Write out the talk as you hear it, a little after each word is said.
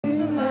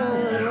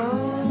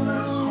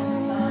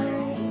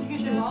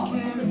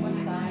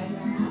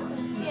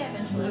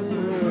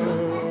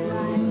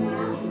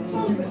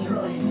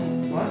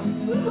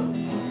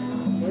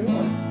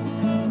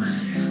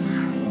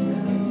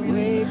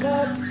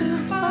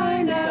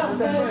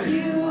that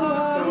you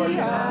are the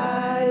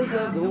eyes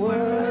of the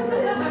world.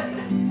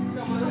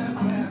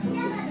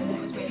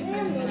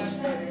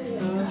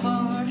 The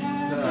heart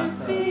has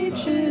its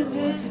beaches,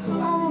 its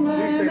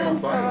homeland, and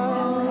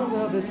songs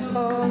of its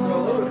own.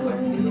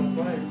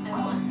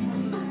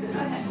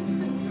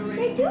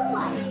 They do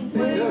like it.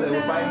 They do. They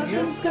were biting you.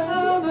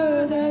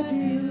 Discover that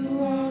you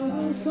are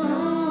the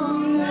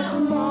song that the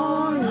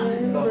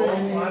morning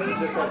brings.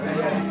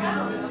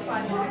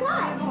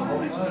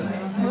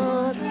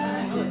 Heart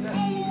has its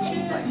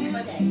beaches,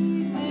 its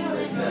evenings,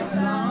 its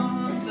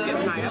songs. Get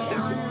an eye up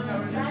there.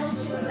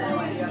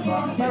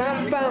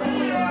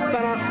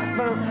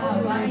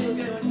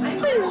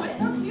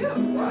 So cute.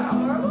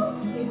 Wow.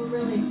 They were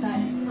really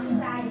excited.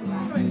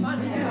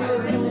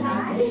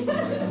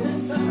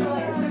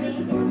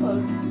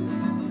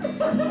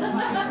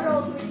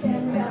 Girls, we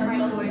stand together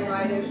all the way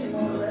right there. She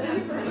won't let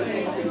us.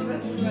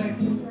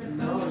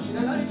 No, she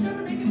doesn't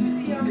ever make it to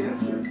the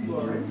dancer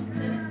exploring.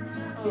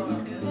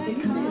 They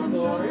come to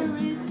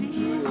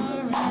redeemer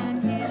and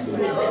he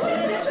slowly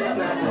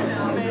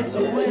fades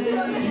away.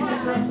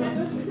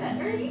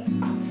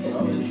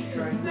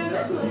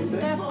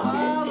 That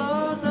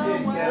follows a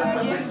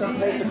wagon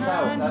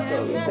behind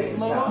him that's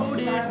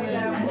loaded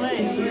with clay.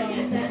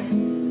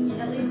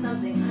 At least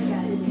something. I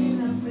got it.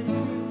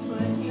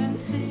 And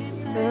seeds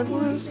that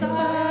were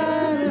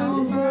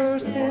silent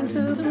burst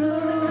into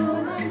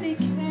bloom and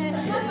decay.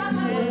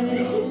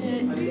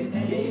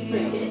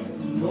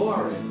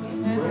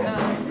 And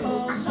night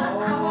falls so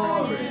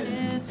quiet,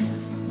 it's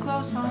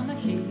close on the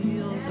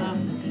heels of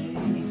the day.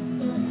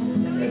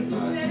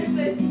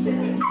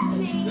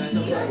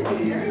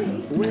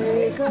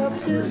 Wake up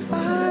to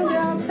find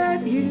out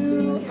that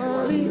you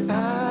are the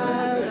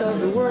eyes of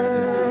the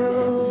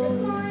world.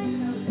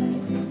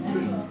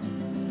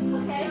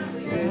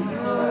 His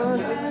heart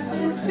has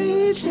its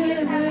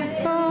beaches, its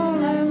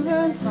songs,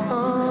 and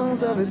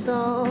songs of its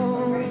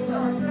own.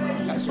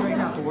 Gotta straighten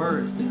out the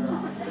words there.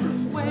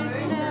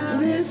 Wake now,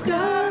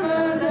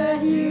 discover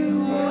that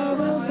you are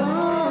the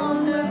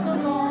song that the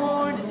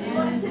morning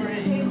brings.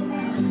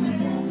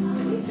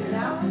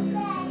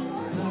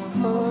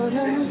 Heart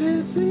has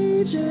its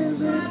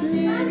beaches, its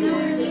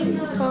evenings,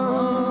 its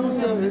songs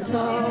of its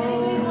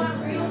own.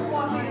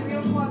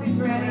 Real coffee's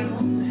ready.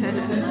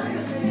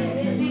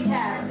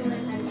 Decaf.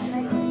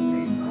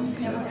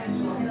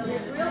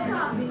 There's real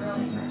coffee.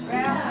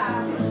 Real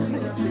coffee.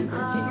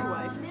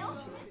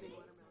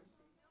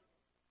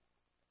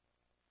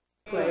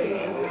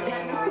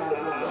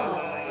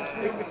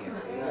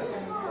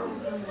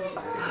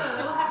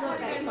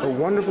 A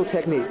wonderful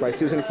technique by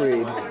Susan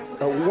Freed.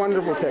 A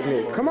wonderful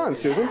technique. Come on,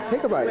 Susan,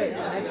 take a bite.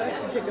 I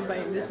should take a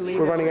bite and just leave.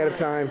 We're running out of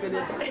time.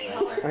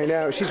 I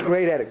know, she's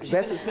great at it.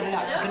 Best. Spit it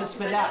out. She's gonna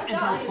spit it out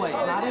into the plate,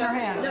 not in her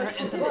hand.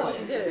 Into the plate.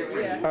 She did it,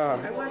 yeah.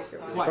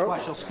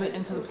 Watch. She'll spit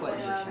into the plate.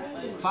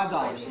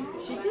 $5.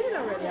 She did it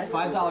already.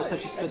 $5 so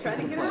she spits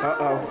into the plate.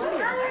 Uh-oh.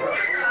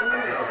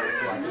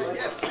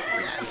 Yes.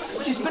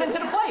 She spit into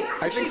the plate.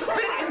 She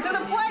spit into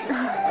the plate.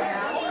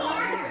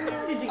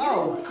 Did you get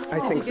Oh, I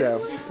think so. I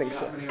think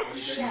so.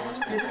 she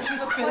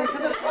spit into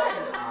the plate.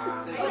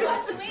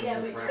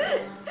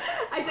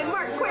 I said,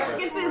 Mark, quick,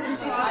 get Susan. She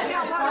said,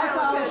 yeah,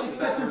 $5. She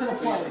spits into the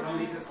plate.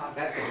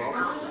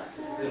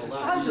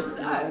 I'm just.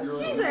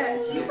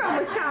 she's from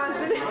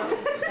Wisconsin.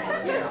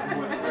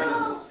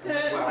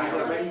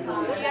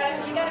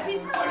 You got a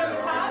piece of